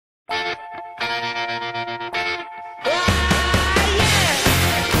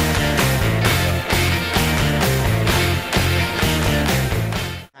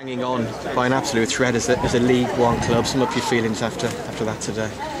down by an absolute threat as a League One club. Sum up your feelings after that today.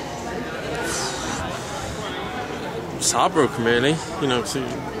 It's heartbroken, really. You know, to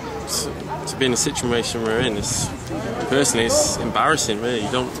be in the situation we're in. Personally, it's embarrassing. Really,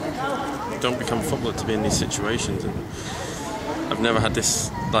 you don't become a footballer to be in these situations. And I've never had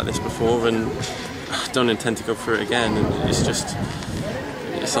this like this before, and I don't intend to go through it again. And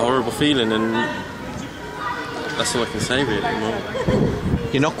it's a horrible feeling, and that's all I can say really at the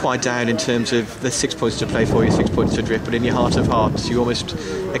moment. You're not quite down in terms of the 6 points to play for you, 6 points to drift, but in your heart of hearts, you're almost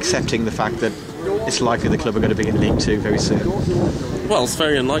accepting the fact that it's likely the club are going to be in League Two very soon. Well, it's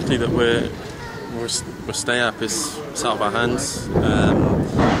very unlikely that we're stay up. It's out of our hands.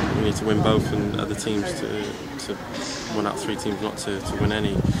 We need to win both, and other teams to win out 3 teams not to win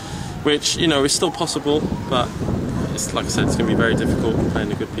any, which, you know, is still possible, but it's, like I said, it's going to be very difficult playing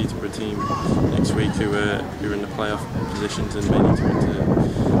a good Peterborough team next week who are in the playoff positions and may need to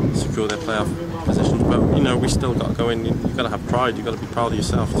win to secure their playoff positions. But, you know, we still got to go in. You've got to have pride. You've got to be proud of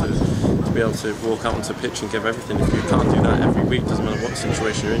yourself to be able to walk out onto the pitch and give everything. If you can't do that every week, doesn't matter what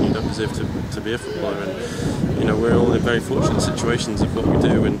situation you're in, you don't deserve to be a footballer. And, you know, we're all in very fortunate situations of what we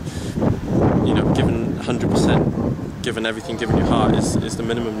do, and, you know, given 100%, given everything, given your heart is the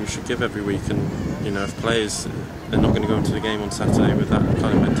minimum you should give every week. And, you know, if players are not going to go into the game on Saturday with that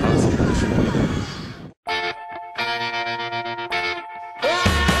kind of mentality, they shouldn't be there.